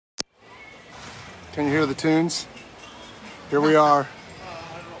Can you hear the tunes? Here we are.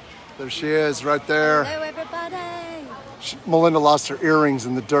 There she is, right there. Hello, everybody. Melinda lost her earrings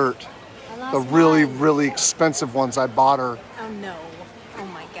in the dirt. The really, really expensive ones I bought her. Oh no. Oh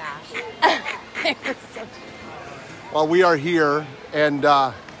my gosh. They were so... Well, we are here, and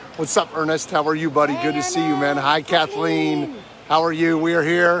what's up, Ernest? How are you, buddy? Hey, good to see you, man. Hi, Kathleen. How are you? We are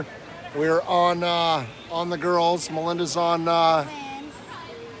here. We're on the girls. Melinda's on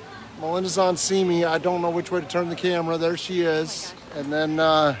See Me. I don't know which way to turn the camera. There she is. And then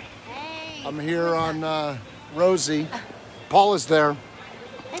I'm here on Rosie. Paula's there.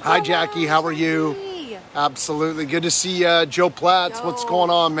 Hi, Jackie. How are you? Absolutely. Good to see Joe Platts. What's going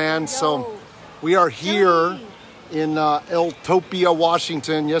on, man? So we are here in Eltopia,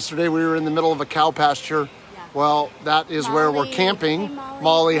 Washington. Yesterday we were in the middle of a cow pasture. Well, that is where we're camping. Hey,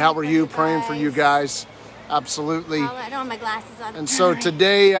 Molly, how are you? Praying for you guys. Absolutely. I don't have my glasses on. And so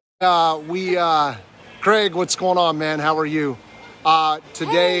today Craig, what's going on, man? How are you?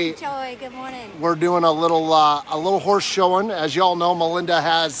 Today, hey, Joy, good morning. We're doing a little horse showing. As y'all know, Melinda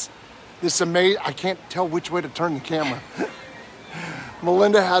has this amazing, I can't tell which way to turn the camera.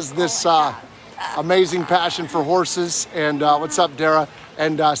 Melinda has this amazing passion for horses. And what's up, Dara?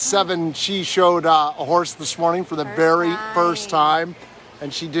 And Seven, she showed a horse this morning for the very first time.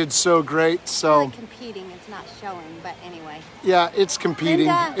 And she did so great. So it's like competing, it's not showing, but anyway. Yeah, it's competing.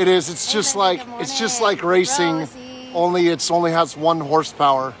 Linda. It is. It's just like racing. Rosie. Only only has 1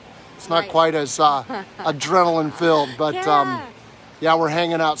 horsepower. It's not quite as adrenaline filled, but yeah, we're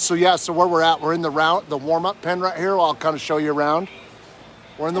hanging out. So yeah, so where we're at, we're in the warm-up pen right here. I'll kind of show you around.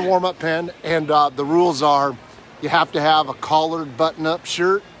 We're in the warm-up pen, and the rules are you have to have a collared button-up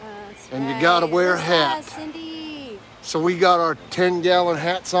shirt, and you gotta wear a hat. Cindy. So we got our 10-gallon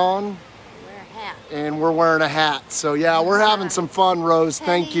hats on. Wear a hat. And we're wearing a hat. So yeah, we're having some fun, Rose.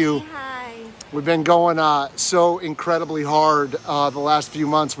 Thank you. Hi. We've been going so incredibly hard the last few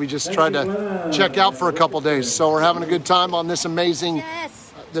months. We just tried to check out for a couple days. So we're having a good time on this amazing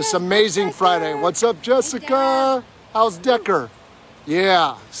Friday. What's up, Jessica? How's Decker?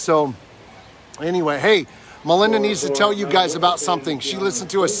 Yeah. So anyway, hey, Melinda needs to tell you guys about something. She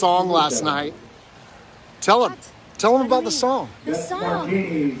listened to a song last night. Tell them about the song. The song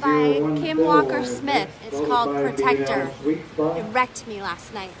by Kim Walker-Smith. It's called Protector. It wrecked me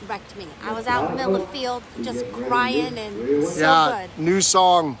last night. Wrecked me. I was out in the middle of the field just crying and so good. New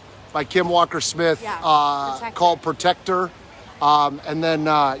song by Kim Walker-Smith called Protector. And then,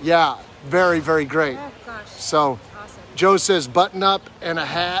 very, very great. Oh, gosh. So Joe says button up and a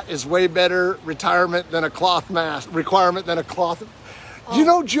hat is way better requirement than a cloth mask. You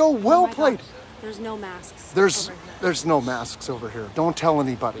know, Joe, well played. Gosh. There's no masks. There's no masks over here. Don't tell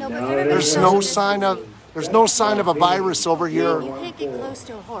anybody. No, there's no sign of a virus over here. You can't get close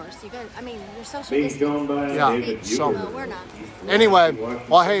to a horse. You're social distancing. Yeah. So no, we're not. anyway,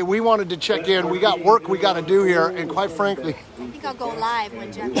 well, hey, we wanted to check in. We got work we got to do here, and quite frankly, I think I'll go live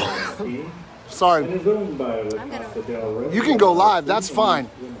when Jeff goes. sorry. You can go live. That's fine.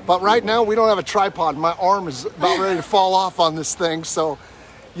 But right now we don't have a tripod. My arm is about ready to fall off on this thing. So.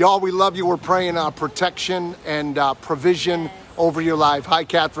 Y'all, we love you. We're praying protection and provision over your life. Hi,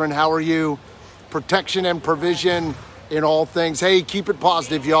 Catherine. How are you? Protection and provision in all things. Hey, keep it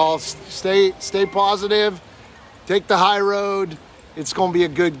positive, y'all. Stay positive. Take the high road. It's going to be a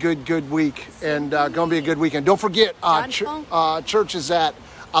good week and going to be a good weekend. Don't forget, church is at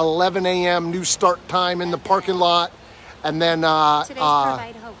 11 a.m. New start time in the parking lot. And then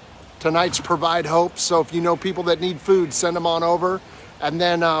tonight's Provide Hope. So if you know people that need food, send them on over. And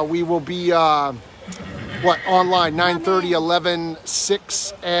then we will be, online, 9:30, 11,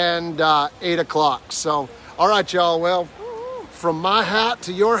 6, and 8 o'clock. So, all right, y'all. Well, from my hat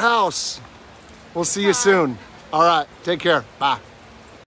to your house, we'll see you soon. All right. Take care. Bye.